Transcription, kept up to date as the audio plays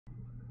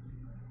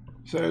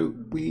So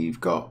we've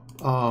got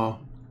our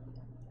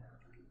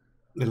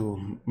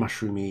little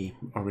mushroomy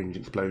orange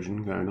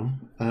explosion going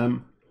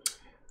on.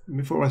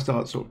 Before I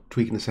start sort of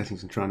tweaking the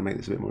settings and trying to make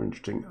this a bit more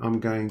interesting, I'm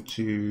going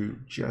to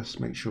just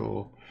make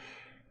sure,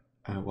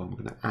 I'm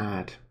going to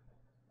add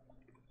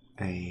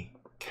a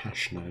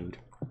cache node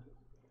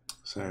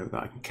so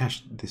that I can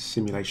cache this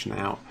simulation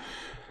out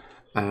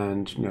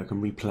and I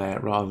can replay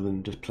it rather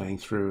than just playing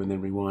through and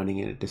then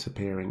rewinding it and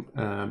disappearing.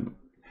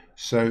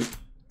 So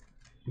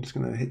I'm just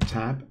going to hit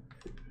tab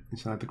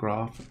inside the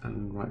graph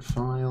and write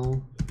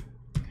file,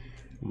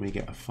 and we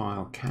get a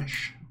file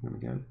cache. There we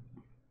go.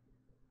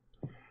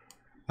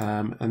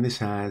 And this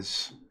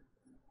has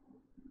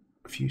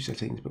a few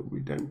settings, but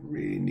we don't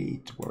really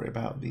need to worry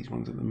about these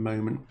ones at the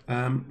moment.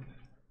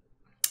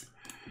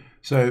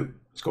 So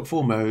it's got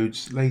 4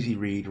 modes: lazy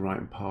read, write,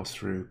 and pass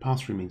through.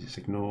 Pass through means it's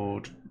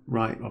ignored.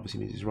 Write obviously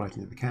means it's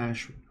writing to the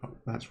cache.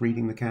 That's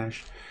reading the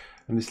cache.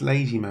 And this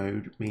lazy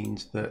mode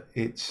means that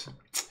it's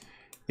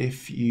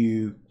if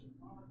you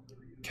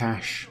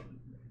cache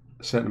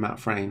a certain amount of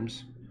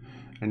frames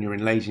and you're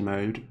in lazy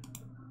mode,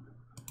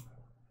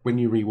 when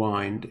you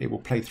rewind, it will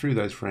play through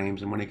those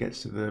frames, and when it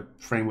gets to the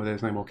frame where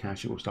there's no more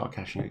cache, it will start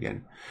caching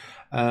again.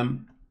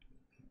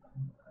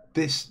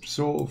 This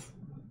sort of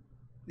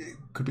it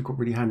could be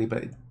really handy,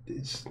 but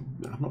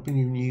I've not been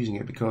even using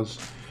it because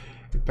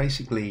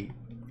basically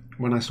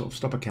when I sort of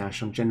stop a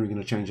cache, I'm generally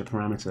going to change a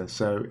parameter,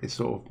 so it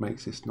sort of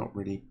makes this not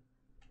really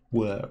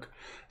work.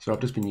 So I've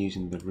just been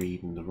using the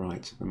read and the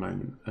write at the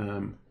moment.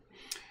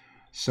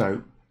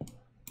 So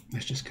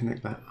let's just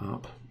connect that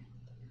up.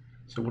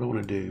 So what I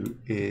want to do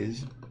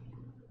is,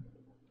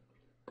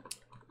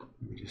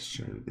 let me just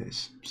show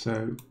this.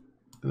 So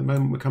at the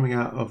moment we're coming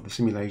out of the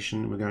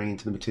simulation, we're going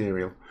into the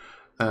material.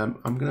 I'm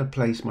going to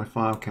place my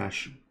file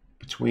cache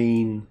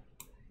between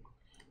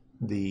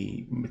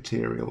the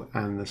material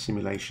and the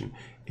simulation.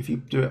 If you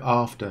do it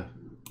after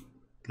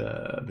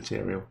the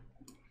material,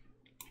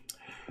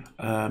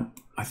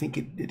 I think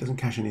it doesn't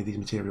cache any of these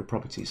material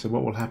properties. So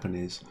what will happen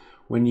is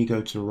when you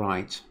go to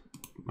write,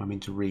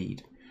 to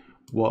read,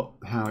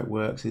 how it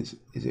works is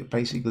it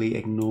basically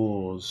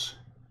ignores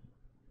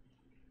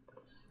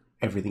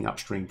everything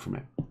upstream from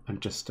it and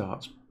just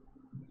starts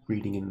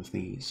reading in the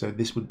things. So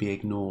this would be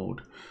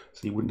ignored,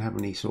 so you wouldn't have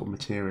any sort of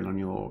material on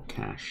your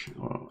cache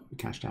or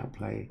cached out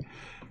play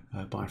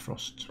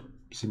Bifrost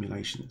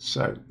simulation.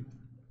 So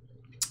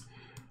I'm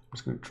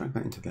just going to drag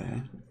that into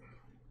there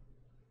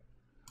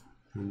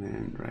and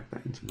then drag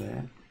that into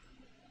there,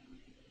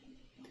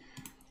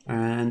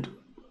 and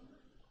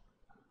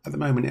at the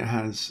moment it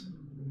has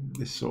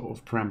this sort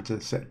of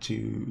parameter set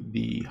to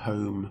the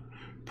home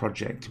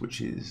project, which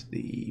is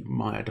the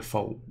Maya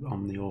default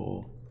on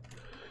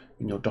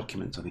in your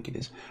documents, I think it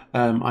is.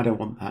 I don't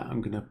want that. I'm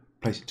going to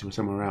place it to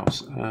somewhere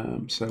else.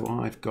 So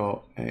I've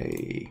got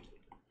a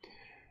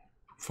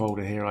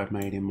folder here I've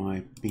made in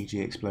my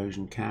BG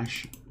explosion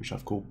cache, which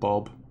I've called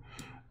Bob.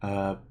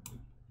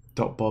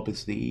 .bob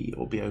is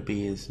or BOB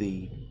is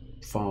the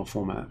file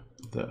format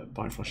that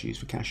Bifrost use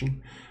for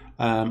caching.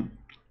 And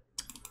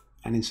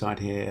inside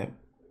here,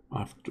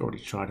 I've already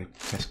tried to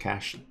test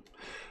cache.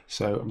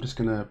 So I'm just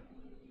going to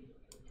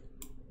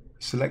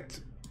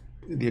select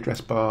the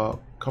address bar,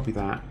 copy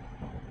that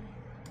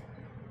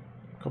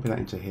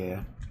into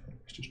here.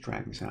 Let's just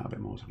drag this out a bit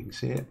more so we can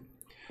see it.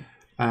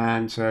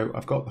 And so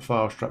I've got the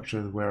file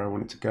structure where I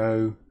want it to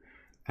go,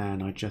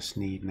 and I just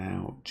need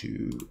now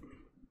to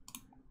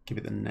give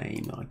it the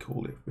name that I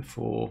called it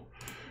before.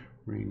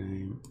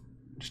 Rename,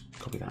 just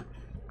copy that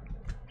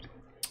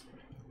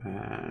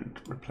and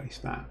replace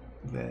that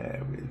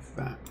there with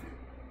that.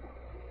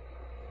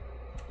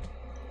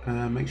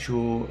 Make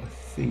sure, I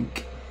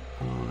think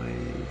what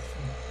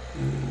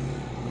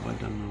have I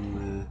done wrong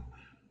there?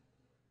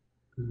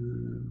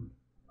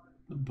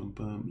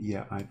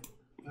 Yeah, I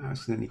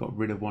accidentally got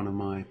rid of one of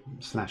my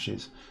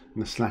slashes,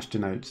 and the slash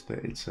denotes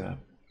that it's a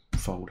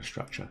folder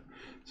structure.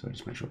 So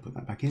just make sure I put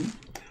that back in,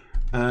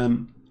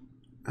 and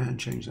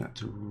change that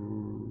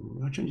to,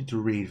 I'll change it to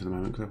read for the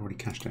moment because I've already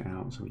cached it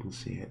out so we can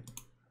see it.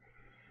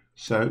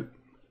 So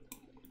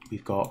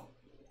we've got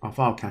our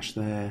file cache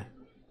there,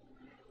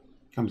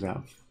 comes out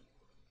of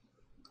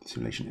the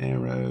simulation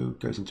Aero,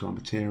 goes into our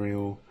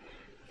material.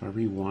 If I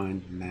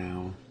rewind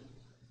now,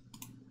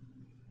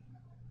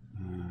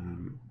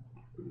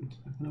 is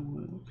that going to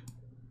work?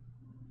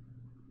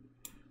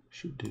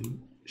 Should do.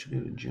 Should be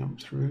able to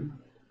jump through.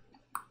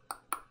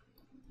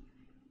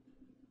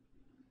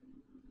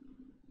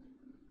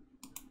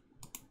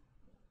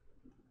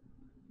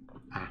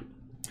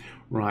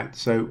 Right,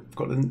 so I've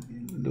got a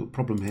little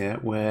problem here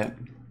where,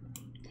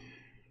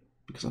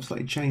 because I've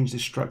slightly changed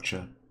this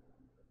structure,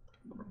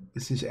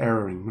 this is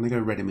erroring. When I go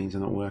red, it means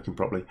they're not working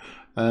properly.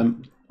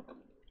 And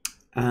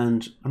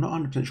I'm not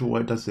 100% sure why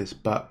it does this,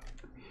 but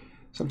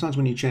sometimes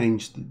when you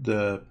change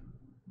the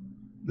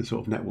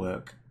sort of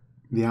network,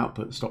 the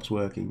output stops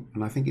working.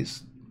 And I think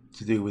it's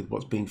to do with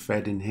what's being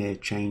fed in here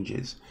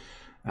changes,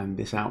 and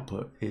this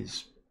output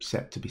is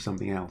set to be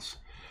something else.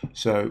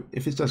 So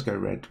if this does go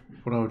red,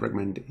 what I would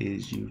recommend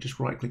is you just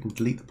right click and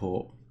delete the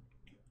port,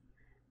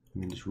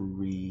 and then just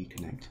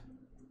reconnect.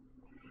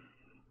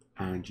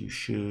 And you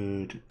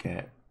should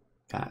get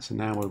that. So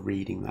now we're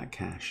reading that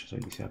cache. So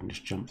you can see I can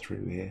just jump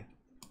through here.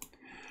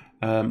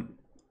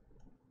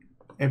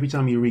 Every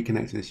time you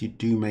reconnect to this, you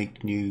do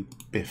make new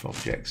BIF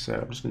objects. So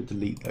I'm just going to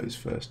delete those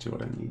first two. I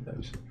don't need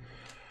those.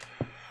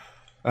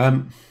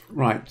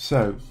 Right,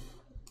 so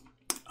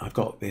I've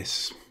got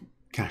this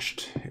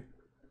cached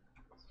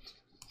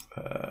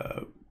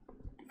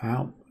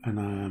out,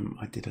 and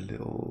I did a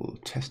little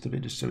test of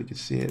it just so we could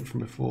see it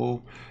from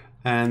before.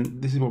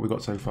 And this is what we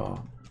got so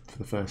far for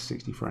the first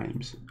 60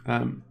 frames.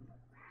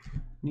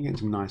 You get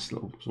some nice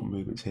little sort of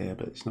movements here,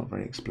 but it's not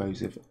very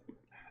explosive.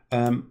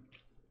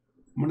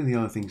 One of the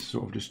other things to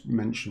sort of just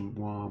mention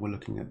while we're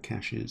looking at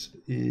caches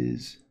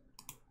is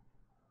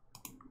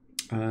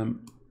it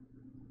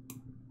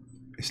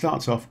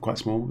starts off quite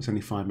small. It's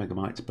only 5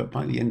 megabytes, but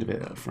by the end of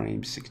it, at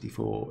frame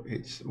 64,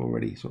 it's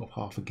already sort of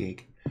half a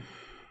gig,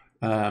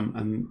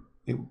 and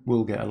it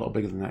will get a lot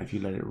bigger than that if you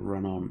let it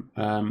run on.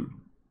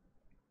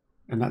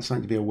 And that's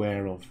something to be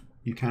aware of.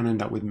 You can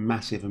end up with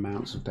massive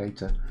amounts of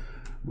data,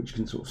 which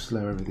can sort of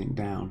slow everything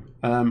down.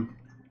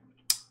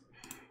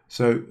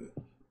 So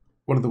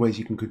one of the ways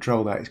you can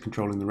control that is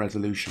controlling the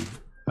resolution,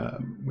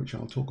 which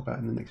I'll talk about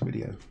in the next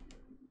video.